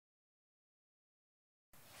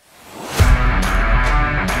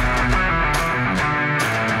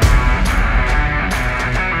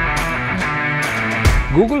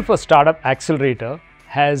Google for Startup Accelerator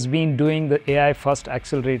has been doing the AI First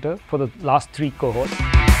Accelerator for the last 3 cohorts.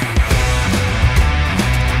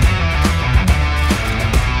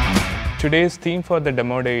 Today's theme for the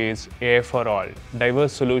demo day is AI for all,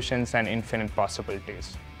 diverse solutions and infinite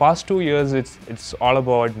possibilities. Past 2 years, it's all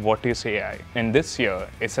about what is AI. And this year,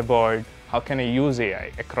 it's about how can I use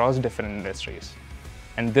AI across different industries.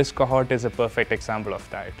 And this cohort is a perfect example of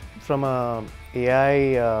that. From a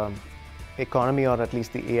AI economy, or at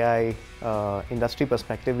least the AI industry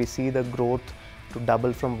perspective, we see the growth to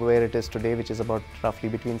double from where it is today, which is about roughly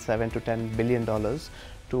between $7 to $10 billion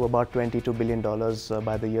to about $22 billion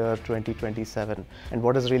by the year 2027. And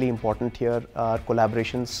what is really important here are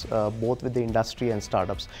collaborations both with the industry and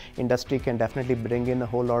startups. Industry can definitely bring in a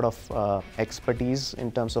whole lot of expertise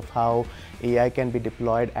in terms of how AI can be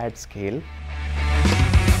deployed at scale.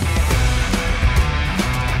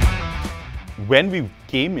 When we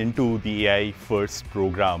came into the AI First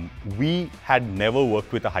program, we had never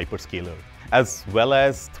worked with a hyperscaler. As well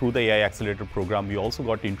as through the AI Accelerator program, we also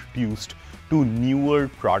got introduced to newer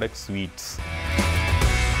product suites.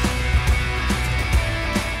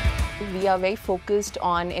 We are very focused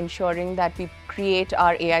on ensuring that we create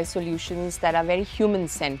our AI solutions that are very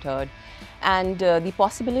human-centered. And the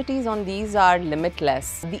possibilities on these are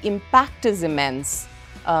limitless. The impact is immense.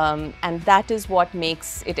 And that is what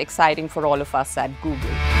makes it exciting for all of us at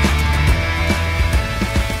Google.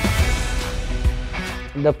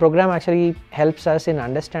 The program actually helps us in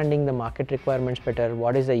understanding the market requirements better,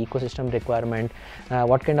 what is the ecosystem requirement,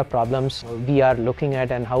 what kind of problems we are looking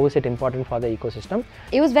at and how is it important for the ecosystem.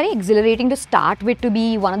 It was very exhilarating to start with, to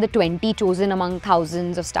be one of the 20 chosen among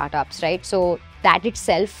thousands of startups, right? So that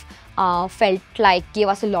itself felt like gave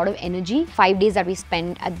us a lot of energy. 5 days that we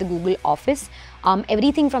spent at the Google office,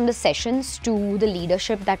 everything from the sessions to the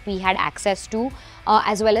leadership that we had access to,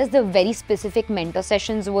 as well as the very specific mentor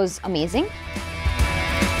sessions was amazing.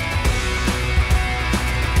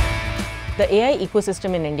 The AI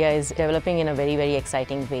ecosystem in India is developing in a very, very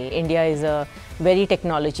exciting way. India is a very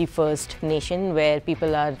technology-first nation where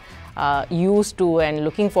people are used to and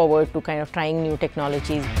looking forward to kind of trying new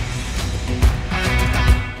technologies.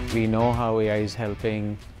 We know how AI is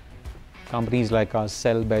helping companies like us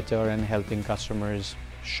sell better and helping customers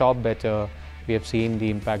shop better. We have seen the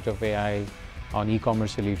impact of AI on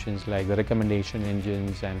e-commerce solutions like the recommendation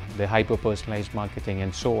engines and the hyper-personalized marketing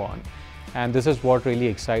and so on. And this is what really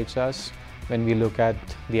excites us when we look at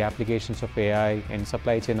the applications of AI in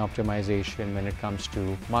supply chain optimization when it comes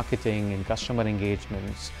to marketing and customer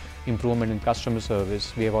engagements, improvement in customer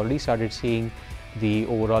service. We have already started seeing the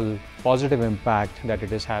overall positive impact that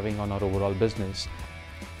it is having on our overall business.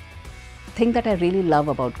 The thing that I really love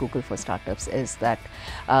about Google for Startups is that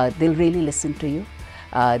they'll really listen to you,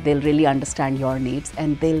 they'll really understand your needs,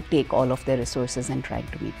 and they'll take all of their resources and try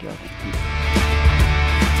to meet your needs.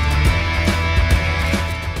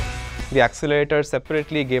 The accelerator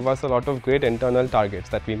separately gave us a lot of great internal targets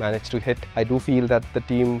that we managed to hit. I do feel that the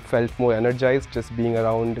team felt more energized just being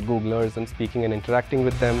around Googlers and speaking and interacting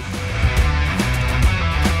with them.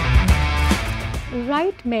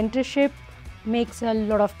 Right mentorship makes a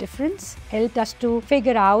lot of difference. Helped us to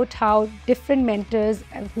figure out how different mentors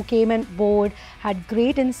who came on board had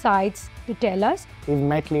great insights to tell us. We've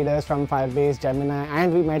met leaders from Firebase, Gemini,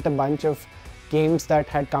 and we met a bunch of games that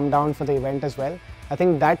had come down for the event as well. I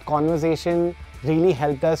think that conversation really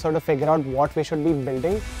helped us sort of figure out what we should be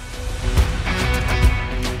building.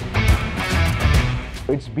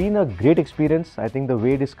 It's been a great experience. I think the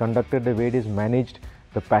way it is conducted, the way it is managed,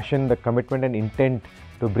 the passion, the commitment and intent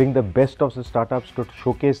to bring the best of the startups to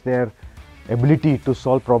showcase their ability to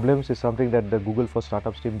solve problems is something that the Google for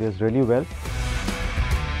Startups team does really well.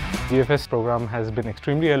 GFS program has been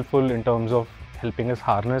extremely helpful in terms of helping us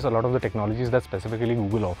harness a lot of the technologies that specifically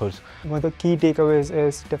Google offers. One of the key takeaways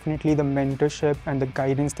is definitely the mentorship and the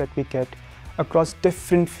guidance that we get across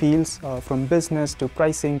different fields, from business to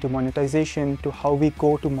pricing to monetization to how we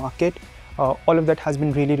go to market. All of that has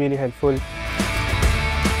been really, really helpful.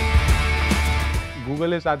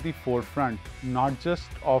 Google is at the forefront not just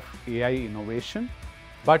of AI innovation,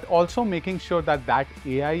 but also making sure that that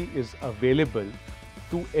AI is available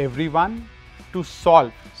to everyone to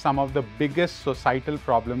solve some of the biggest societal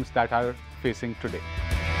problems that are facing today.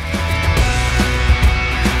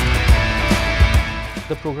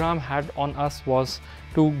 The program had on us was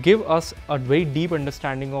to give us a very deep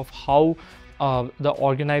understanding of how the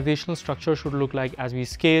organizational structure should look like as we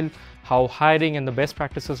scale, how hiring and the best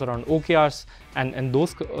practices around OKRs and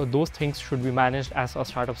those things should be managed as a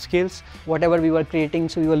startup scales. Whatever we were creating,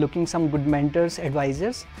 so we were looking some good mentors,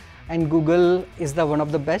 advisors, and Google is the one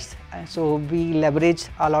of the best. So we leverage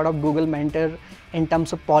a lot of Google Mentor in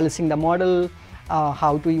terms of policing the model,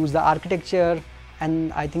 how to use the architecture,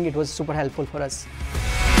 and I think it was super helpful for us.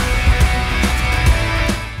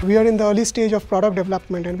 We are in the early stage of product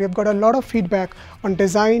development and we have got a lot of feedback on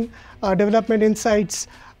design, development insights.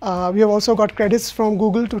 We have also got credits from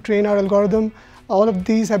Google to train our algorithm. All of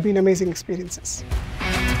these have been amazing experiences.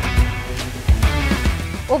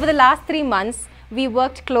 Over the last 3 months, we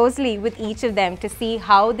worked closely with each of them to see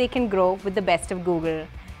how they can grow with the best of Google.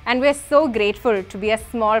 And we're so grateful to be a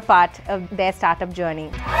small part of their startup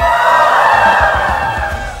journey.